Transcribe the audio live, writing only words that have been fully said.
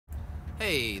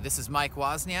Hey, this is Mike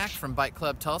Wozniak from Bike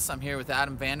Club Tulsa. I'm here with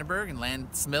Adam Vandenberg and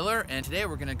Lance Miller, and today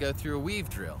we're going to go through a weave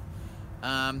drill.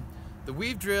 The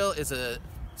weave drill is a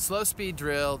slow speed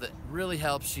drill that really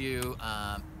helps you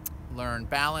learn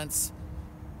balance,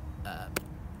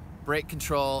 brake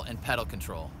control, and pedal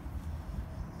control.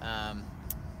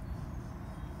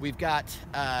 We've got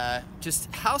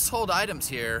just household items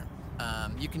here.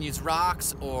 You can use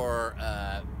rocks or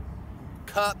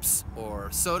cups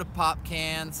or soda pop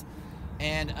cans,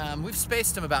 and we've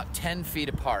spaced them about 10 feet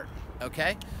apart,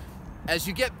 okay? As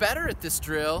you get better at this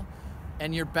drill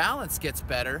and your balance gets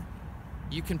better,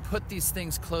 you can put these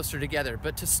things closer together.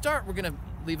 But to start, we're gonna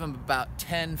leave them about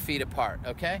 10 feet apart,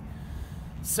 okay?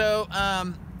 So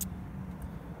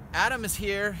Adam is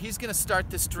here. He's gonna start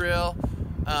this drill.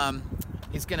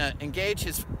 He's gonna engage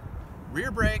his rear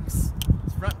brakes,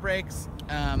 his front brakes,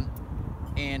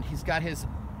 and he's got his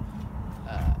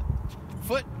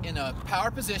foot in a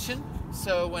power position.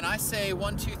 So when I say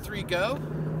 1, 2, 3, go,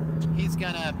 he's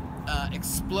gonna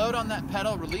explode on that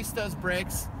pedal, release those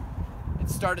brakes,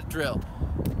 and start a drill.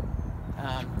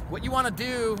 What you want to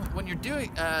do when you're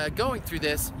going through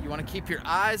this, you want to keep your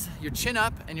chin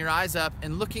up and your eyes up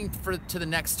and looking to the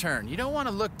next turn. You don't want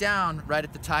to look down right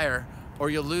at the tire, or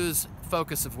you'll lose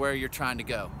focus of where you're trying to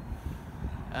go.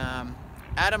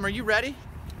 Adam, are you ready?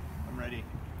 I'm ready.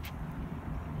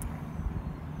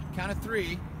 Count of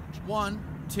 3.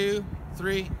 1, 2,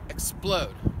 3,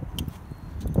 explode.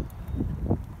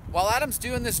 While Adam's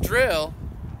doing this drill,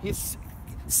 he's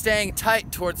staying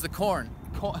tight towards the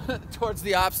towards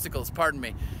the obstacles, pardon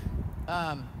me.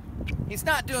 He's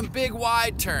not doing big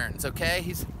wide turns, okay?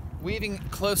 He's weaving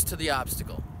close to the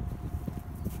obstacle.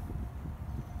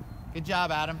 Good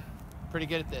job, Adam. Pretty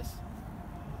good at this.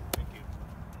 Thank you.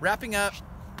 Wrapping up,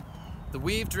 the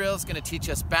weave drill is going to teach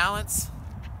us balance,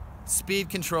 speed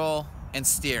control, and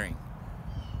steering.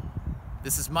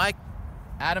 This is Mike,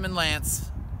 Adam, and Lance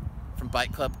from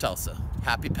Bike Club Tulsa.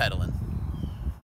 Happy pedaling.